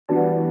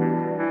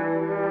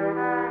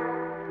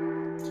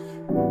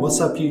What's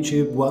up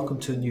YouTube? Welcome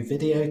to a new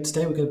video.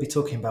 Today we're going to be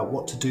talking about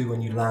what to do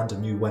when you land a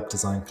new web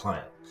design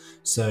client.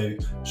 So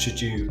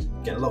should you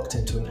get locked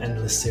into an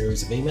endless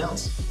series of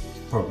emails?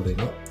 Probably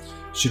not.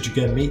 Should you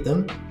go and meet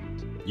them?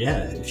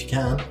 Yeah, if you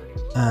can.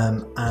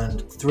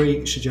 And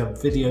 3, should you have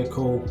a video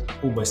call?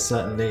 Almost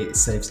certainly. It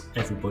saves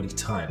everybody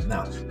time.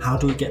 Now, how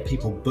do we get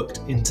people booked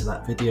into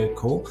that video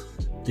call?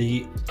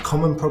 The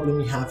common problem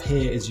you have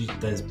here is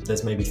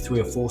there's maybe 3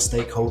 or 4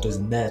 stakeholders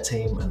in their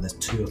team, and there's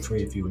 2 or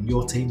 3 of you in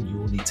your team.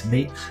 You all need to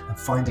meet, and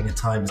finding a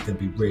time is going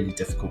to be really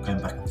difficult going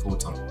back and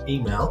forth on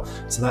email.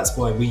 So that's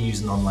why we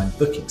use an online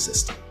booking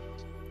system.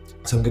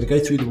 So I'm going to go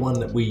through the one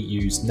that we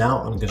use now.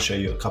 I'm going to show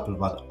you a couple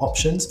of other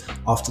options.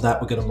 After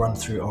that, we're going to run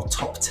through our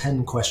top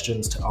 10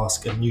 questions to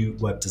ask a new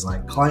web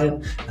design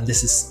client. And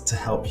this is to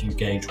help you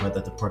gauge whether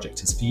the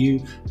project is for you.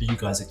 Are you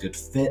guys a good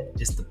fit?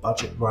 Is the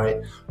budget right?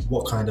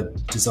 What kind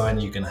of design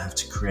are you going to have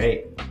to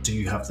create? Do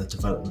you have the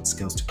development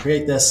skills to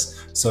create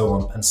this? So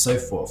on and so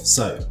forth.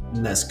 So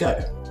let's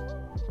go.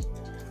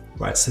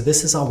 Right, so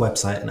this is our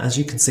website, and as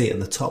you can see at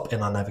the top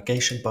in our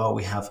navigation bar,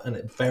 we have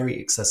a very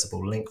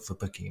accessible link for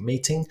booking a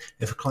meeting.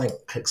 If a client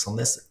clicks on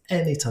this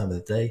any time of the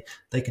day,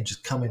 they can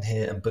just come in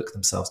here and book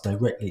themselves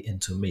directly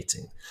into a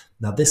meeting.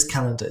 Now this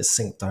calendar is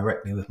synced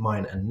directly with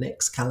mine and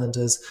Nick's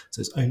calendars, so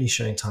it's only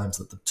showing times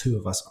that the 2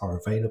 of us are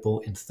available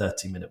in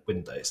 30-minute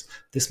windows.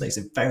 This makes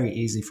it very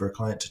easy for a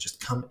client to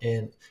just come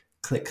in,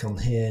 click on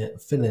here,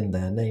 fill in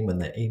their name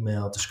and their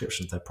email,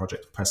 description of their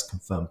project, press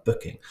confirm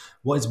booking.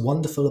 What is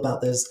wonderful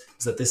about this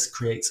is that this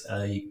creates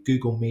a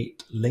Google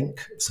Meet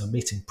link, so a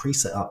meeting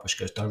preset up, which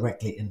goes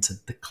directly into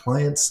the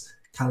client's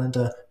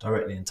calendar,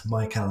 directly into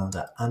my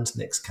calendar and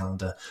Nick's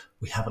calendar.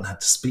 We haven't had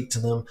to speak to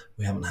them.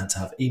 We haven't had to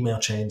have email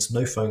chains,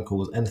 no phone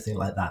calls, anything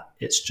like that.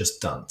 It's just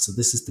done. So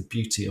this is the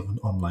beauty of an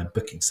online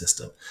booking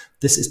system.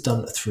 This is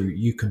done through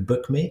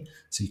YouCanBookMe.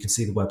 So you can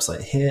see the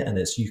website here, and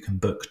it's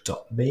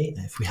youcanbook.me.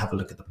 If we have a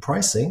look at the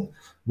pricing,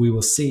 we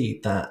will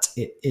see that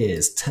it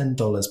is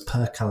 $10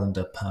 per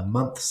calendar per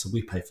month. So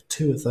we pay for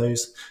 2 of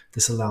those.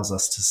 This allows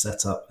us to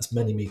set up as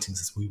many meetings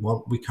as we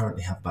want. We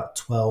currently have about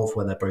 12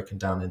 where they're broken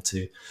down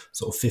into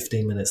sort of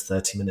 15 minutes,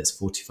 30 minutes,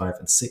 45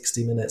 and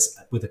 60 minutes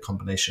with a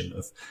combination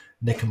of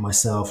Nick and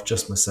myself,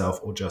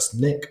 or just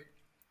Nick,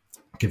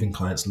 giving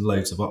clients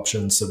loads of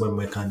options. So when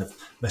we're kind of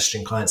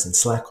messaging clients in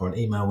Slack or an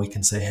email, we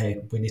can say,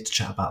 hey, we need to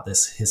chat about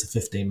this. Here's a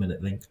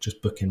 15-minute link.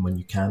 Just book in when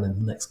you can in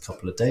the next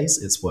couple of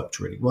days. It's worked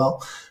really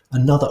well.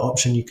 Another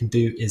option you can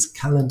do is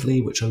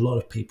Calendly, which a lot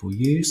of people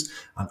use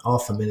and are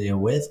familiar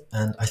with.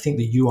 And I think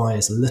the UI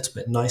is a little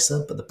bit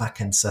nicer, but the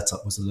back-end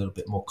setup was a little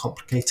bit more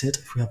complicated.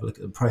 If we have a look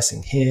at the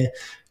pricing here,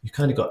 you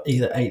kind of got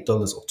either $8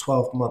 or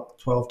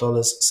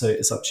 $12. So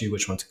it's up to you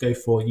which one to go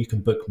for.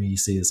 YouCanBookMe, you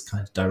see, is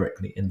kind of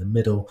directly in the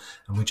middle,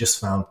 and we just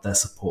found their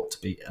support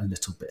to be a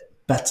little bit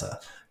better.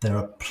 There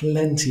are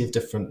plenty of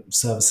different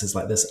services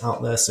like this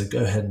out there, so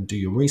go ahead and do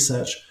your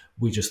research.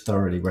 We just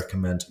thoroughly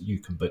recommend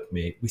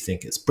YouCanBookMe. We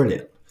think it's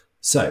brilliant.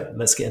 So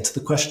let's get into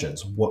the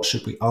questions. What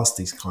should we ask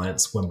these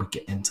clients when we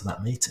get into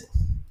that meeting?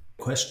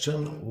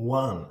 Question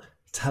 1.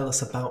 Tell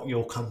us about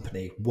your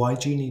company. Why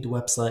do you need a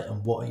website,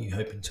 and what are you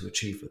hoping to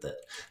achieve with it?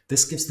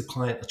 This gives the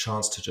client a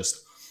chance to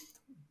just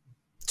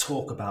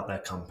talk about their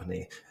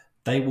company.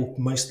 They will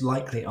most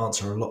likely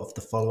answer a lot of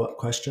the follow-up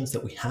questions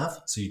that we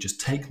have. So you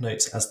just take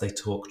notes as they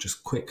talk,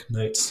 just quick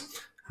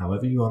notes,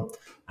 however you want,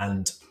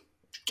 and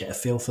get a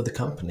feel for the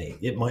company.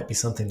 It might be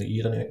something that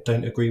you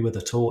don't agree with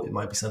at all. It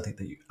might be something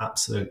that you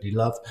absolutely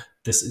love.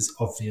 This is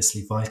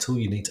obviously vital.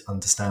 You need to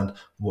understand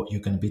what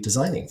you're going to be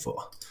designing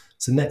for.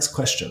 So next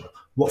question,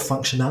 what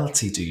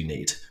functionality do you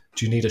need?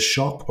 Do you need a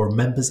shop or a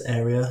members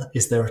area?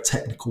 Is there a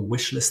technical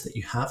wish list that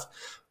you have?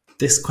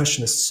 This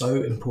question is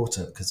so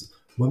important because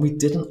when we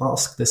didn't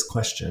ask this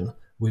question,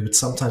 we would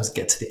sometimes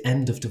get to the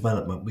end of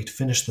development. We'd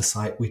finish the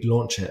site, we'd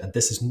launch it. And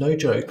this is no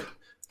joke.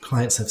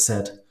 Clients have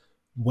said,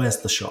 where's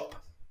the shop?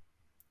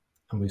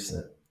 And we've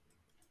said,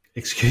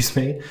 excuse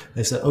me?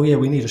 They said, oh yeah,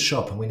 we need a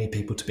shop and we need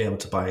people to be able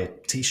to buy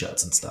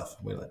t-shirts and stuff.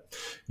 And we're like,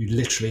 you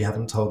literally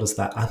haven't told us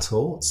that at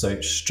all. So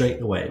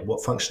straight away,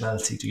 what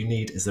functionality do you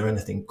need? Is there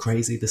anything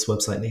crazy this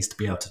website needs to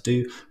be able to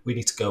do? We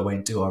need to go away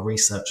and do our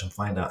research and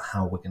find out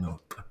how we're going to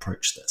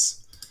approach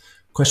this.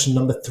 Question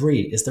number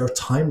 3, is there a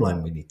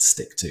timeline we need to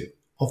stick to?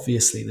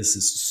 Obviously, this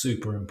is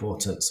super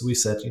important. So we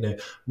said,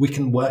 we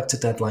can work to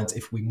deadlines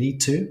if we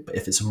need to, but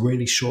if it's a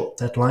really short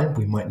deadline,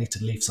 we might need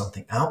to leave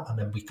something out, and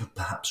then we could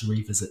perhaps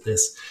revisit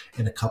this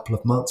in a couple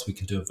of months. We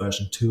can do a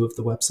version 2 of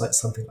the website,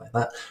 something like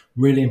that.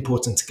 Really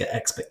important to get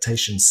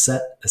expectations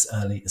set as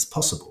early as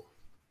possible.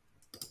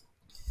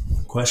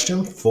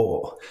 Question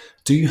 4,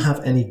 do you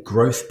have any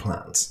growth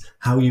plans?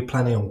 How are you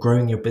planning on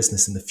growing your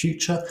business in the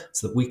future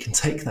so that we can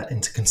take that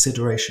into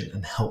consideration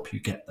and help you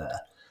get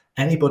there?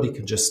 Anybody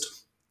can just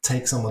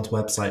take someone's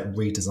website,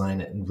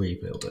 redesign it and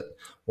rebuild it.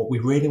 What we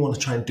really want to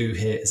try and do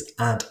here is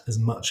add as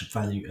much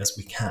value as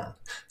we can.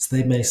 So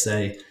they may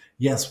say,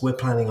 yes, we're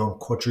planning on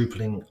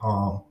quadrupling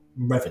our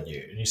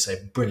revenue. And you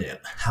say, brilliant,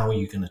 how are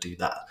you going to do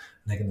that?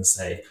 And they're going to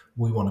say,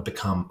 we want to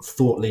become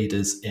thought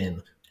leaders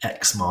in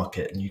X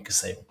market, and you can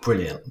say,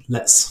 brilliant,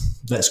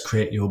 let's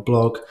create your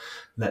blog,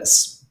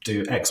 let's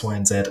do X, Y,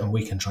 and Z, and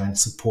we can try and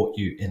support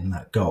you in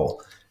that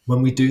goal.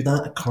 When we do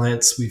that,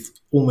 we've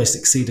almost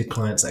exceeded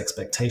clients'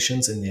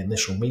 expectations in the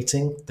initial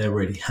meeting. They're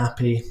really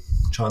happy.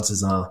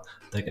 Chances are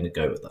they're going to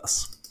go with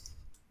us.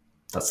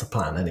 That's the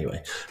plan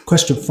anyway.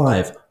 Question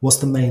 5, what's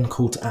the main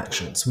call to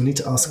action? So we need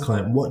to ask the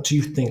client, what do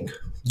you think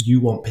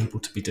you want people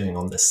to be doing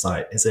on this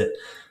site? Is it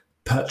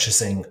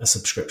purchasing a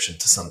subscription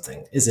to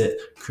something? Is it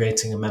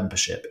creating a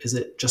membership? Is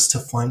it just to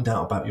find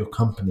out about your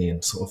company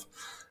and sort of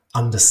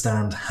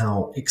understand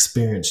how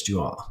experienced you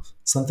are?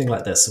 Something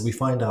like this. So we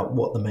find out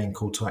what the main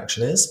call to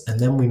action is, and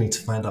then we need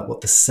to find out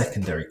what the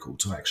secondary call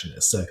to action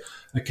is. So,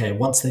 okay,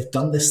 once they've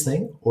done this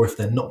thing, or if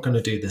they're not going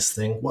to do this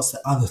thing, what's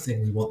the other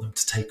thing we want them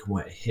to take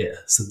away here?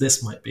 So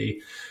this might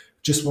be,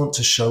 just want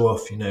to show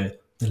off,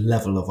 the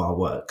level of our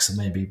work. So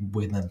maybe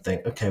we then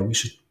think, okay, we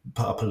should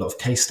put up a lot of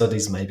case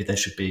studies. Maybe there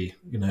should be,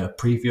 a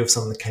preview of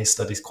some of the case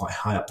studies quite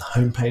high up the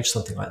homepage,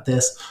 something like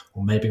this.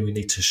 Or maybe we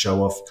need to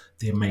show off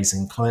the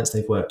amazing clients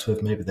they've worked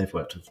with. Maybe they've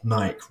worked with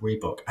Nike,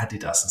 Reebok,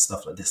 Adidas, and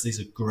stuff like this. These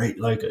are great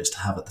logos to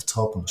have at the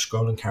top on the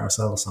scrolling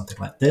carousel or something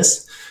like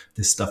this.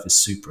 This stuff is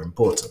super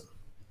important.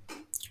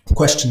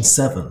 Question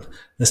 7,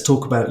 let's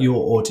talk about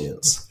your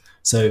audience.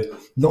 So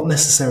not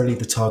necessarily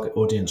the target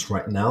audience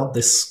right now.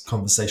 This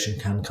conversation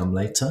can come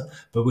later,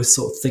 but we're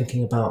sort of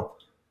thinking about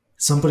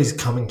somebody's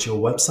coming to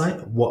your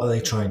website. What are they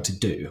trying to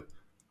do?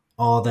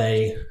 Are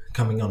they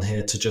coming on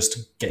here to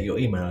just get your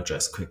email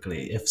address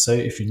quickly? If so,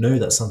 if you know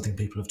that's something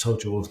people have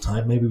told you all the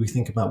time, maybe we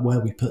think about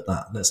where we put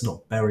that. Let's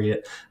not bury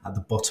it at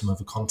the bottom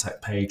of a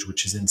contact page,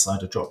 which is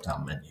inside a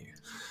drop-down menu.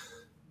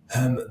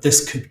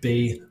 This could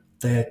be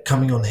they're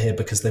coming on here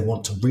because they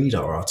want to read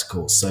our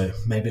articles. So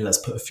maybe let's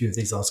put a few of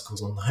these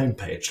articles on the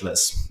homepage.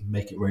 Let's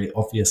make it really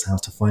obvious how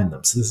to find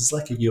them. So this is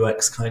like a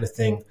UX kind of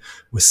thing.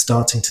 We're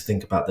starting to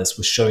think about this.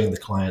 We're showing the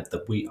client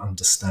that we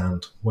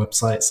understand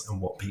websites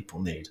and what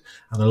people need.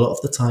 And a lot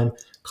of the time,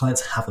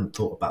 clients haven't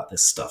thought about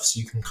this stuff. So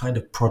you can kind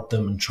of prod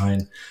them and try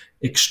and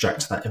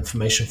extract that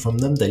information from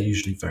them. They're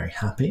usually very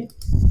happy.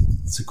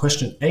 So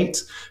question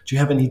 8, do you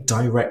have any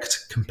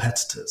direct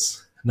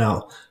competitors?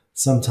 Now,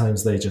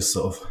 sometimes they just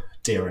sort of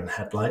deer in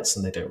headlights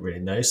and they don't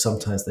really know.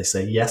 Sometimes they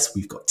say, yes,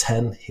 we've got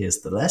 10, here's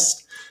the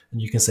list. And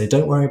you can say,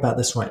 don't worry about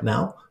this right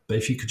now, but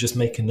if you could just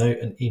make a note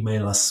and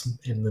email us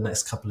in the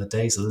next couple of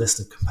days a list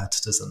of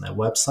competitors and their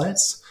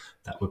websites,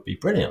 that would be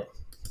brilliant.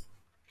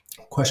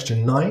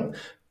 Question 9,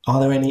 are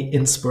there any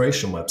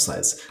inspiration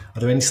websites? Are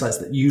there any sites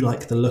that you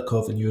like the look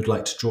of and you would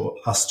like to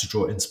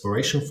draw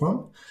inspiration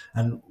from?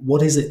 And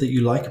what is it that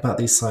you like about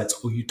these sites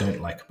or you don't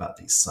like about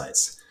these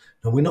sites?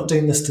 Now, we're not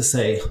doing this to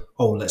say,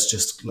 oh, let's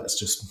just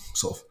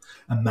sort of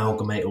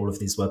amalgamate all of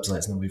these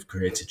websites and then we've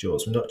created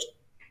yours. We're not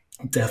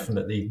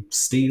definitely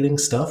stealing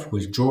stuff.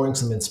 We're drawing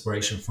some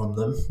inspiration from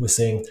them. We're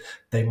seeing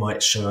they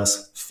might show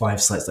us 5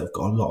 sites that have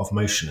got a lot of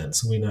motion in.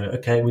 So we know,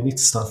 okay, we need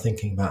to start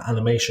thinking about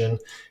animation,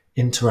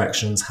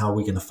 interactions, how are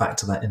we going to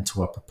factor that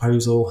into our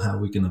proposal? How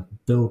are we going to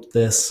build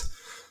this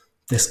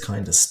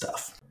kind of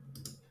stuff?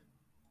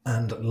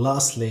 And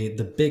lastly,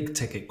 the big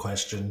ticket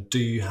question, do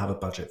you have a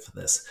budget for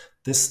this?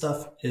 This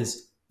stuff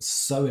is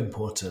so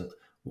important.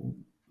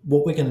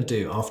 What we're going to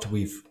do after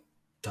we've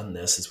done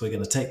this is we're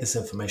going to take this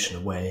information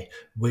away.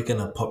 We're going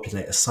to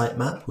populate a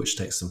sitemap, which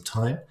takes some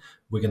time.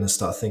 We're going to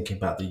start thinking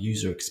about the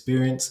user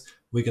experience.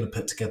 We're going to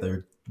put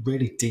together a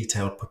really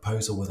detailed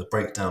proposal with a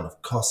breakdown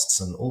of costs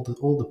and all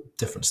the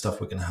different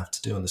stuff we're going to have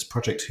to do on this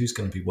project, who's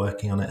going to be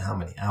working on it, how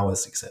many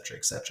hours, etc.,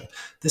 etc.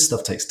 This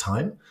stuff takes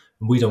time.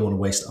 We don't want to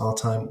waste our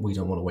time. We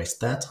don't want to waste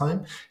their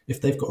time.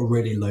 If they've got a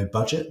really low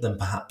budget, then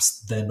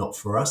perhaps they're not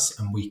for us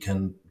and we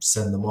can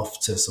send them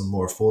off to some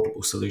more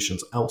affordable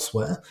solutions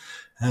elsewhere.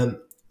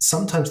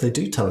 Sometimes they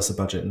do tell us a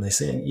budget and they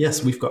say,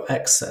 yes, we've got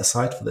X set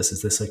aside for this.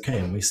 Is this okay?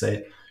 And we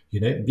say,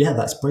 yeah,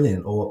 that's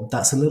brilliant. Or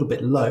that's a little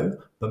bit low,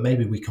 but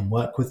maybe we can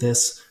work with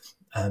this.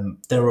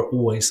 There are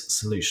always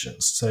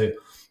solutions. So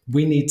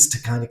we need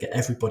to kind of get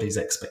everybody's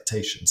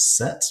expectations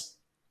set.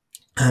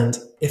 And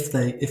if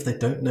they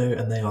don't know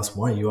and they ask,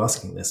 why are you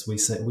asking this? We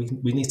say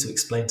we need to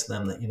explain to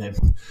them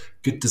that,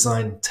 good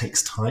design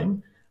takes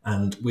time.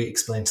 And we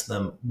explain to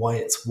them why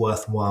it's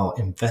worthwhile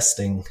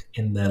investing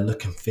in their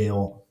look and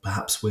feel.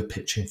 Perhaps we're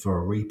pitching for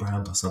a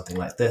rebrand or something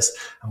like this.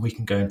 And we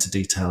can go into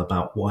detail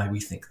about why we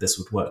think this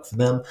would work for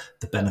them,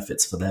 the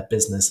benefits for their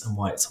business, and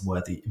why it's a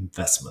worthy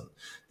investment.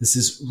 This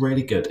is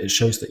really good. It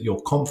shows that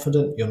you're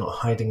confident, you're not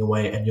hiding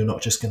away, and you're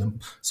not just going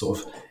to sort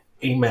of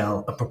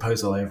email a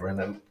proposal over and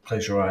then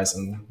close your eyes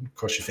and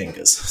cross your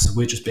fingers. So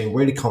we're just being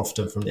really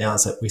confident from the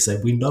outset. We say,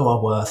 we know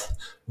our worth.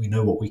 We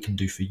know what we can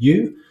do for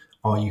you.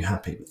 Are you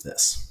happy with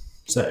this?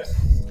 So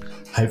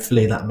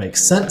hopefully that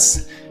makes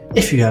sense.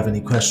 If you have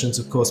any questions,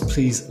 of course,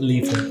 please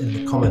leave them in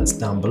the comments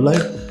down below.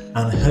 And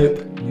I hope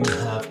you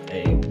have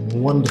a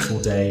wonderful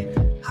day.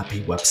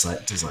 Happy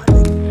website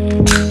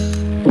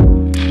designing.